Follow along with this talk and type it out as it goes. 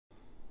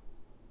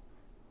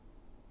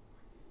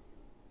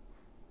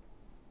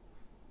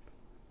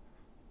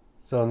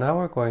So now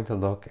we're going to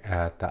look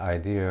at the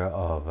idea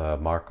of a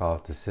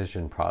Markov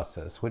decision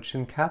process, which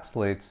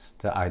encapsulates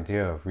the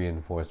idea of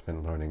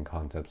reinforcement learning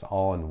concepts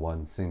all in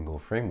one single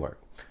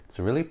framework. It's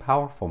a really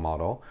powerful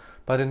model,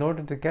 but in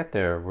order to get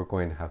there, we're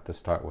going to have to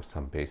start with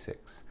some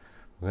basics.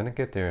 We're going to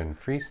get there in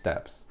 3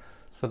 steps.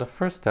 So the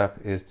first step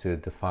is to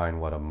define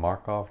what a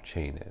Markov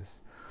chain is.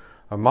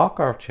 A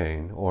Markov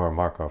chain, or a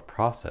Markov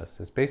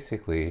process, is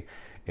basically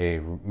a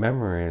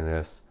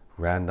memoryless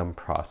random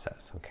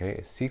process, okay?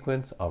 A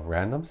sequence of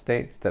random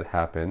states that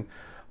happen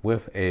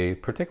with a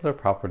particular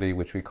property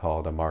which we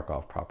call the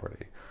Markov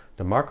property.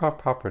 The Markov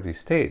property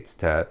states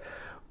that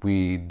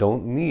we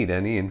don't need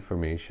any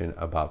information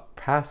about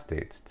past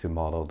states to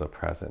model the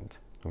present,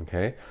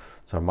 okay?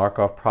 So a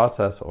Markov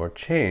process or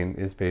chain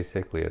is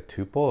basically a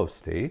tuple of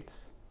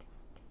states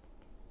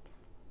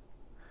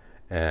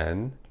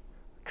and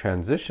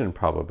transition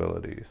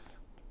probabilities.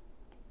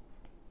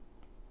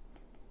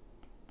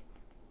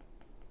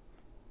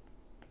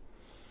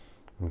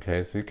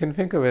 Okay, so you can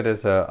think of it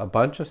as a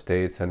bunch of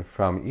states, and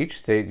from each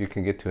state you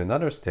can get to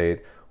another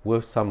state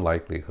with some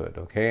likelihood,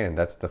 okay? And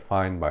that's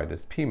defined by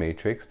this P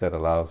matrix that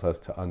allows us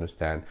to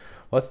understand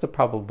what's the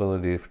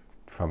probability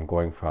from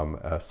going from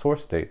a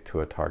source state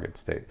to a target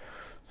state.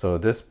 So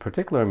this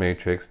particular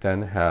matrix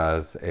then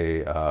has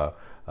a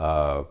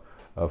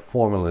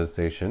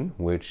formalization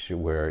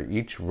where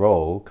each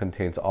row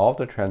contains all of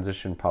the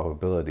transition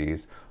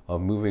probabilities of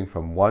moving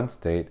from one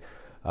state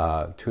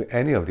to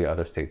any of the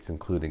other states,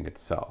 including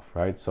itself,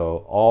 right?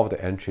 So all of the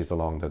entries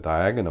along the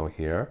diagonal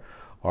here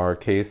are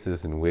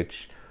cases in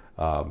which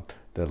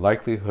the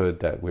likelihood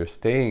that we're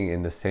staying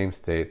in the same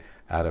state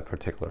at a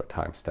particular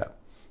time step,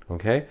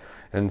 okay?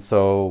 And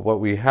so what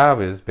we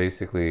have is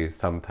basically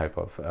some type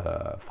of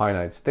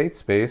finite state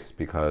space,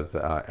 because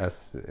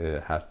S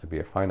has to be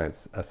a finite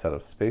set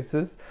of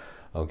spaces,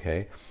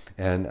 okay?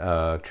 And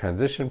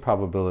transition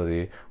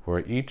probability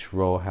where each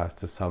row has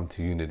to sum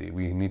to unity.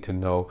 We need to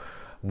know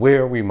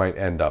where we might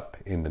end up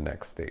in the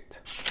next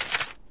state.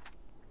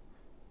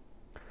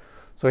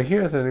 So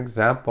here's an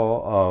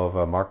example of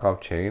a Markov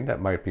chain that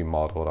might be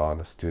modeled on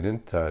a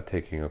student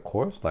taking a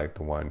course like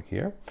the one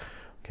here.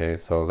 Okay,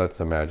 so let's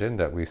imagine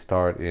that we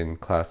start in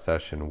class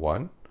session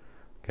 1.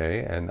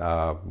 Okay, and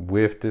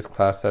with this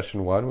class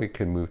session 1, we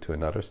can move to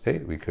another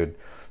state. We could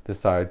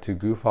decide to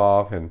goof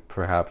off and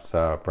perhaps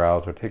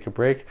browse or take a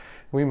break.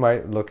 We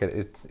might look at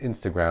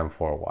Instagram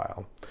for a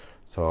while.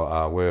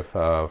 So with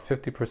a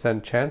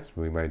 50% chance,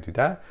 we might do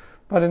that.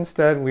 But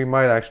instead, we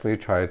might actually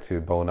try to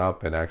bone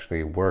up and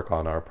actually work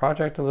on our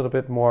project a little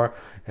bit more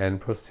and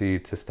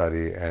proceed to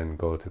study and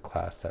go to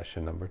class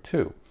session number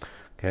 2.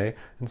 Okay,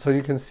 and so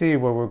you can see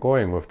where we're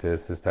going with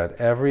this is that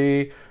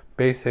every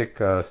basic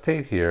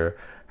state here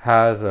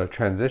has a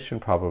transition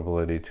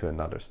probability to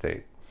another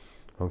state.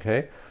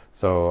 Okay,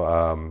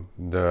 so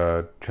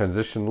the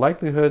transition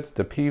likelihoods,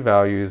 the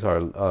p-values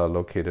are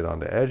located on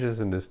the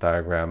edges in this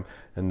diagram,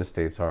 and the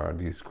states are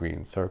these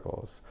green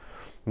circles.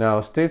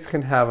 Now, states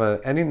can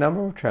have any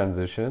number of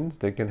transitions.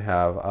 They can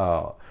have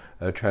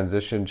a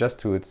transition just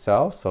to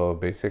itself, so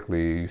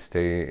basically you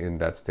stay in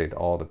that state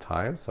all the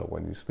time. So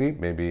when you sleep,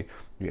 maybe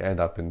you end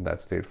up in that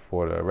state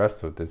for the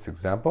rest of this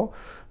example.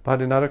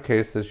 But in other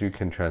cases, you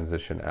can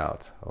transition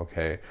out,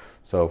 okay?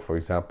 So for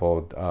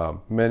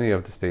example, many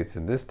of the states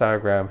in this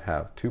diagram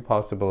have 2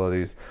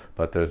 possibilities,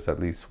 but there's at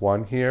least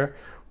one here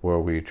where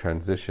we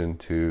transition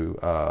to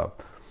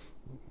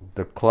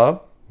the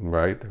club,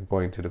 right?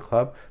 Going to the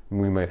club,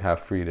 we might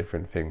have 3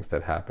 different things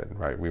that happen,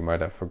 right? We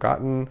might have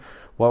forgotten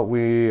what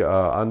we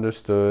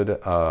understood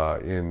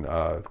in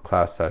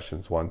class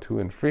sessions 1, 2,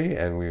 and 3,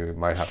 and we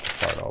might have to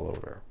start all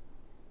over.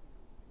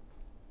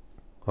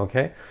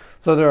 Okay,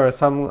 so there are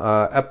some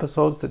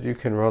episodes that you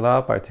can roll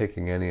out by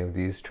taking any of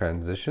these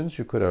transitions.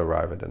 You could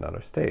arrive at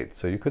another state.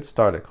 So you could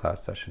start at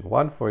class session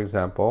 1, for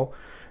example,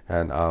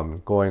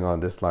 and going on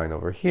this line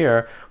over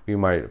here, we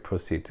might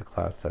proceed to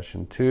class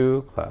session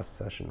 2, class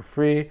session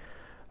 3,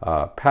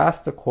 pass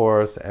the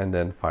course, and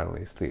then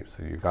finally sleep.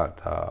 So you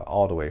got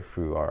all the way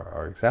through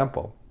our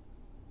example.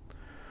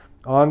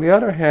 On the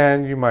other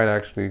hand, you might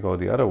actually go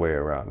the other way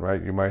around, right?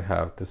 You might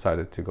have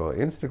decided to go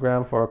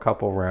Instagram for a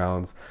couple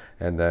rounds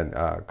and then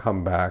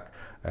come back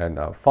and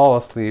fall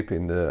asleep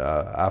in the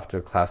after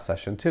class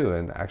session 2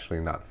 and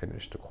actually not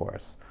finish the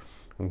course.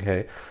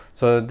 Okay,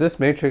 so this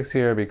matrix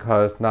here,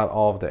 because not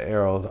all of the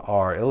arrows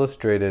are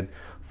illustrated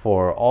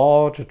for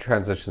all the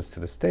transitions to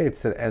the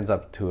states, it ends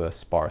up to a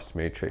sparse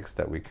matrix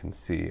that we can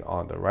see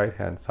on the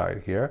right-hand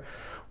side here,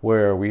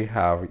 where we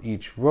have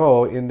each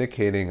row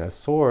indicating a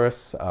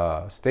source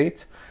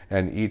state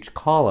and each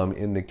column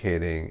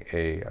indicating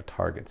a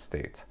target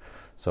state.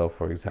 So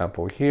for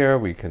example, here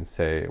we can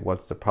say,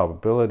 what's the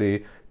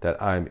probability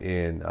that I'm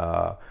in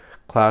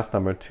class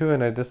number 2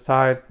 and I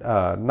decide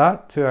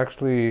not to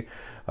actually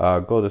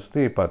go to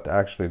sleep, but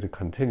actually to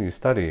continue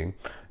studying.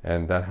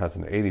 And that has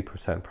an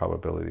 80%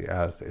 probability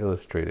as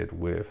illustrated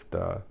with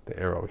the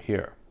arrow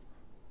here.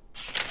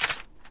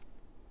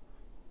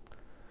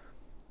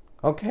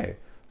 Okay,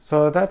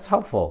 so that's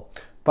helpful.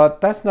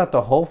 But that's not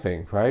the whole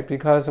thing, right?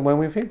 Because when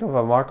we think of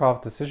a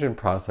Markov decision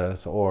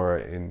process, or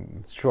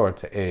in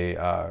short,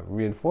 a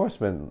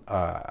reinforcement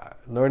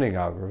learning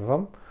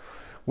algorithm,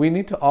 we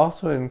need to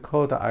also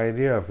encode the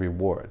idea of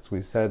rewards.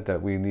 We said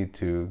that we need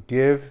to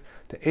give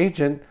the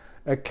agent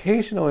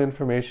occasional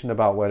information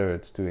about whether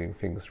it's doing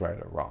things right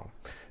or wrong.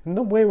 And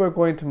the way we're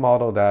going to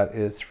model that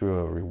is through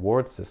a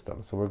reward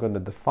system. So we're going to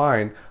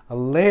define a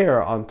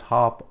layer on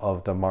top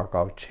of the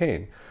Markov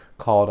chain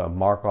called a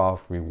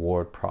Markov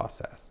reward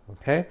process.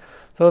 Okay,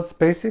 so it's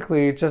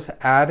basically just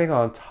adding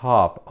on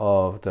top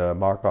of the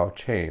Markov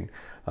chain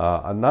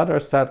another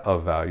set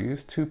of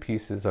values, two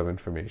pieces of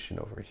information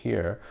over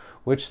here,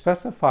 which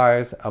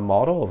specifies a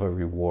model of a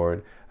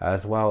reward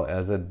as well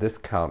as a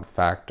discount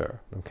factor.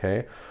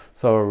 Okay,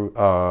 so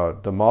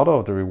the model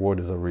of the reward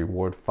is a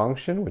reward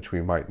function, which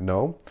we might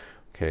know.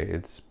 Okay,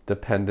 it's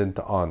dependent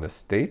on the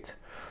state.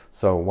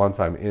 So once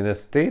I'm in a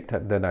state,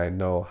 then I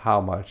know how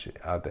much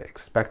the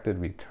expected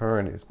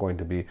return is going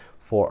to be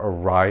for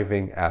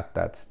arriving at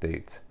that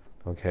state.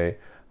 Okay,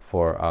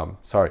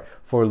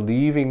 for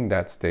leaving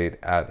that state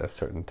at a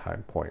certain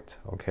time point.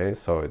 Okay,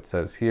 so it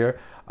says here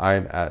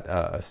I'm at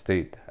a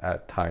state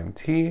at time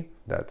t.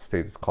 That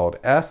state is called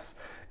S,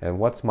 and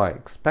what's my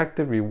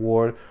expected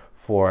reward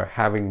for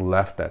having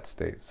left that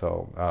state?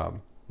 So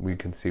we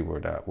can see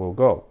where that will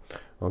go.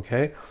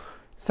 Okay.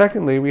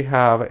 Secondly, we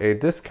have a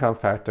discount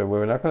factor.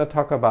 We're not going to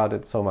talk about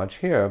it so much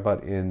here,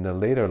 but in the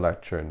later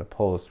lecture, in the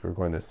post, we're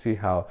going to see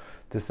how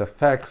this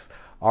affects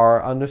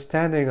our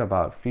understanding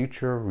about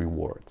future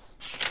rewards.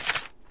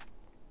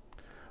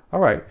 All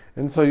right,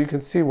 and so you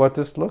can see what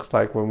this looks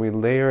like when we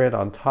layer it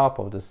on top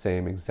of the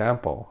same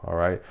example. All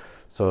right,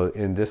 so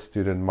in this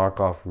student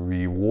Markov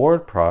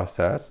reward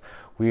process,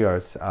 we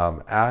are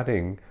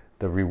adding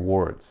the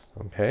rewards.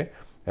 Okay.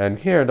 And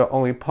here, the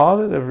only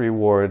positive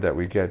reward that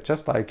we get,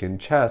 just like in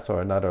chess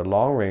or another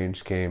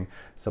long-range game,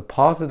 is a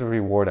positive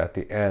reward at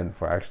the end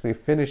for actually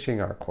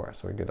finishing our course.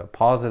 So we get a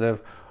positive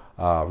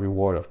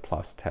reward of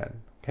 +10.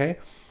 Okay,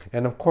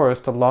 and of course,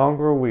 the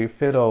longer we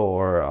fiddle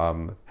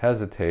or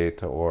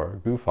hesitate or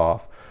goof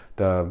off,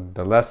 the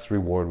less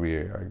reward we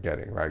are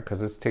getting, right?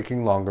 Because it's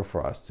taking longer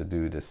for us to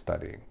do this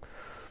studying.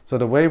 So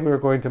the way we're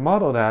going to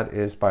model that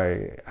is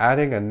by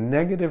adding a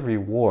negative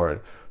reward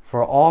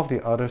for all of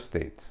the other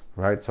states,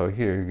 right? So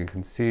here you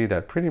can see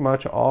that pretty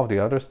much all of the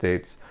other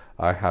states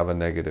I have a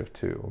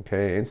 -2.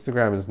 Okay,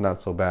 Instagram is not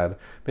so bad.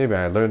 Maybe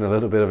I learned a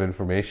little bit of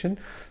information,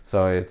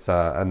 so it's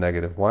a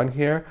 -1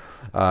 here.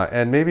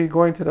 And maybe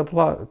going to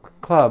the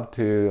club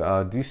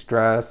to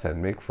de-stress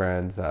and make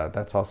friends,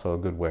 that's also a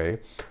good way.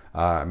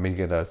 May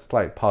get a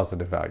slight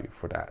positive value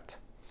for that.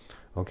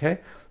 Okay,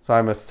 so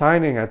I'm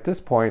assigning at this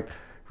point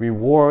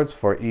rewards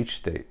for each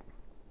state.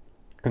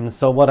 And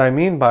so what I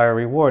mean by a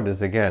reward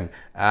is, again,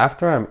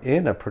 after I'm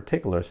in a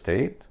particular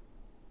state,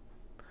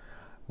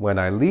 when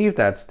I leave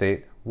that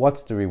state,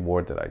 what's the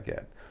reward that I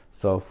get?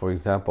 So for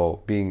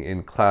example, being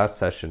in class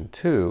session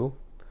 2,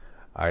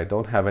 I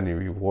don't have any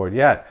reward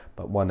yet,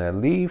 but when I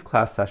leave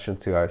class session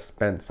 2, I've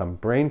spent some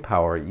brain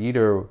power,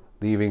 either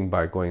leaving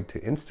by going to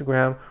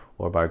Instagram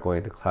or by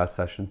going to class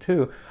session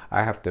 2,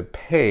 I have to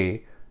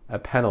pay a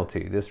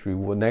penalty, this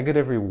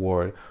negative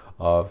reward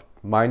of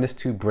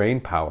 -2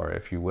 brain power,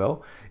 if you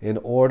will, in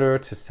order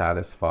to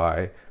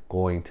satisfy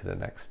going to the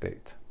next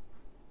state.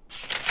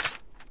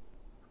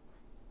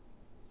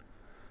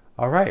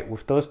 All right,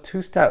 with those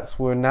two steps,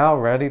 we're now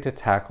ready to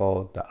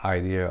tackle the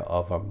idea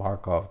of a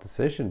Markov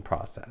decision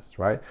process,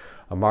 right?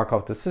 A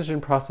Markov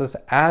decision process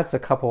adds a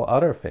couple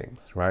other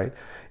things, right?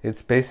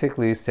 It's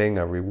basically saying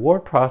a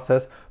reward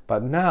process,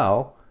 but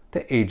now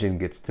the agent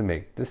gets to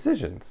make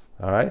decisions.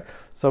 All right,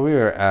 so we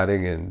are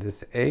adding in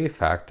this A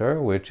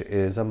factor, which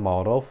is a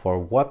model for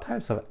what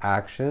types of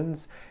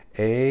actions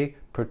a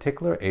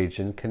particular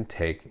agent can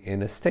take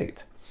in a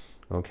state.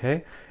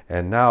 Okay,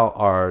 and now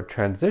our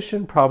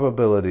transition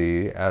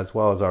probability as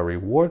well as our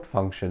reward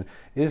function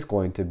is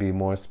going to be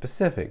more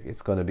specific.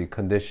 It's going to be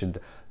conditioned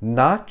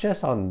not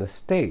just on the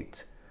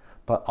state,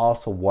 but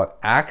also what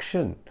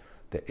action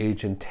the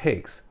agent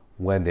takes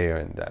when they are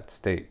in that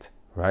state,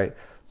 right?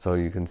 So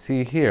you can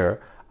see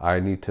here, I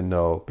need to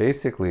know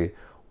basically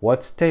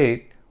what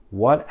state,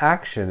 what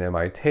action am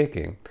I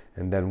taking,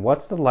 and then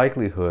what's the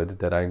likelihood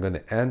that I'm going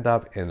to end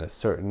up in a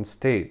certain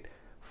state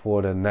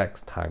for the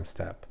next time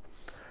step.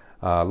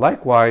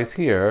 Likewise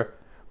here,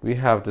 we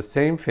have the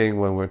same thing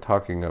when we're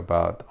talking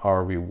about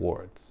our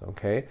rewards,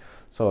 okay?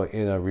 So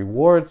in a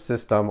reward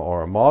system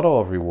or a model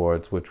of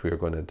rewards, which we are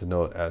going to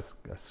denote as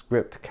a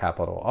script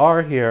capital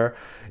R here,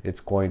 it's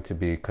going to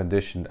be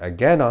conditioned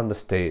again on the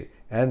state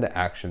and the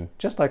action,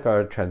 just like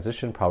our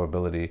transition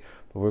probability,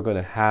 but we're going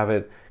to have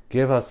it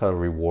give us a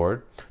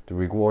reward. The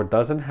reward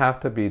doesn't have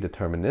to be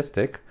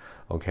deterministic,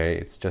 okay?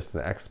 It's just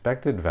an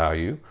expected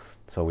value,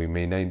 so we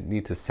may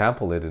need to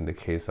sample it in the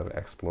case of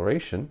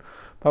exploration,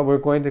 but we're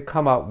going to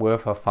come up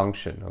with a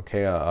function,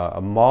 okay?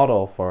 A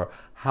model for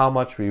how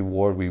much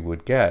reward we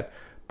would get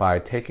by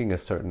taking a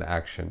certain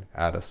action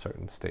at a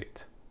certain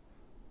state.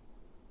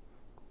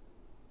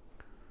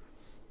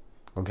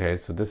 Okay,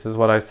 so this is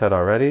what I said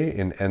already.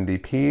 In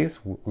NDPs,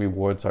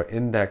 rewards are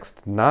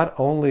indexed not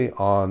only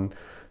on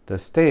the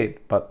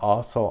state, but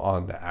also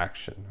on the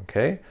action,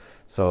 okay?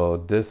 So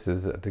this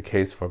is the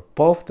case for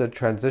both the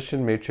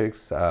transition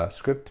matrix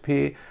script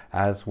P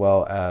as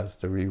well as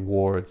the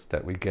rewards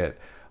that we get,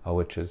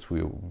 which is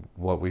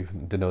what we've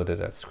denoted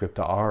as script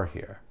R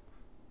here.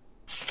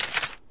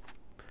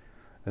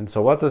 And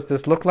so what does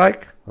this look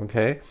like?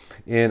 Okay,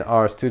 in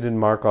our student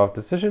Markov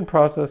decision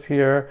process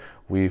here,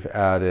 we've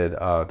added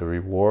the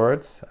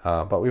rewards,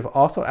 but we've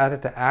also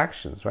added the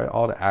actions, right?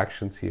 All the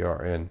actions here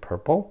are in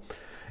purple.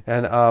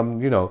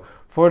 And, you know,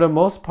 for the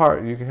most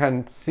part, you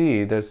can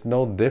see there's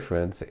no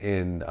difference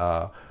in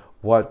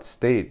what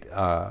state,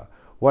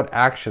 what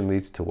action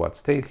leads to what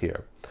state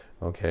here.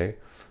 Okay,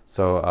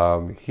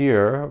 so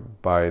here,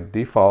 by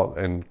default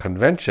and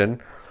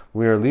convention,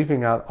 we are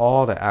leaving out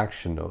all the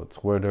action nodes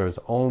where there's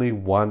only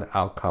one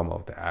outcome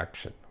of the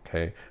action,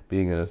 okay?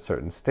 Being in a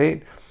certain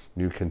state,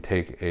 you can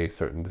take a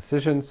certain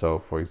decision. So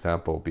for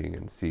example, being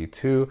in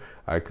C2,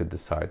 I could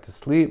decide to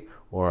sleep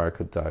or I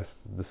could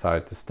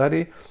decide to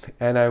study,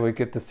 and I would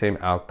get the same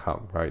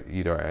outcome, right?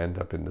 Either I end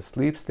up in the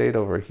sleep state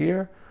over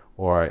here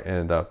or I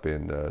end up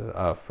in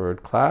the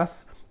third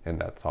class, and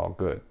that's all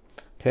good.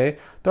 Okay,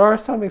 there are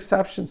some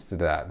exceptions to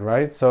that,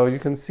 right? So you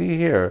can see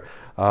here,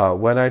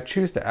 when I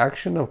choose the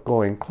action of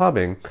going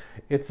clubbing,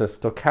 it's a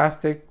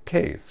stochastic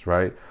case,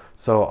 right?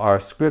 So our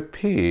script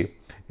P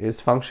is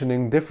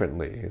functioning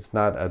differently. It's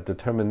not a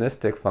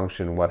deterministic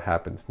function what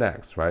happens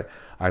next, right?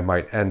 I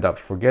might end up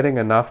forgetting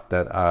enough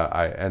that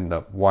I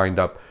wind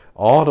up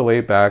all the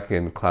way back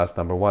in class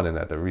number 1 and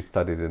had to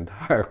restudy the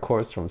entire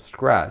course from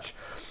scratch.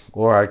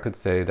 Or I could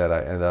say that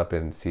I end up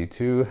in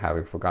C2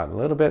 having forgotten a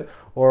little bit,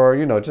 or,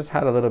 you know, just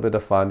had a little bit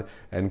of fun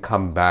and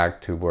come back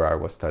to where I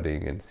was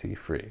studying in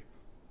C3.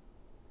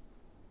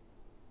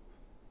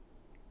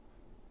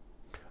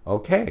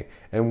 Okay,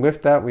 and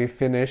with that, we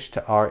finished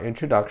our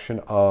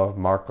introduction of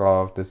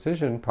Markov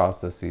decision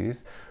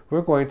processes.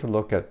 We're going to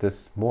look at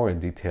this more in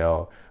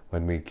detail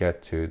when we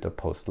get to the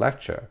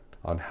post-lecture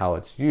on how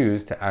it's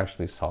used to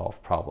actually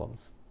solve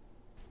problems.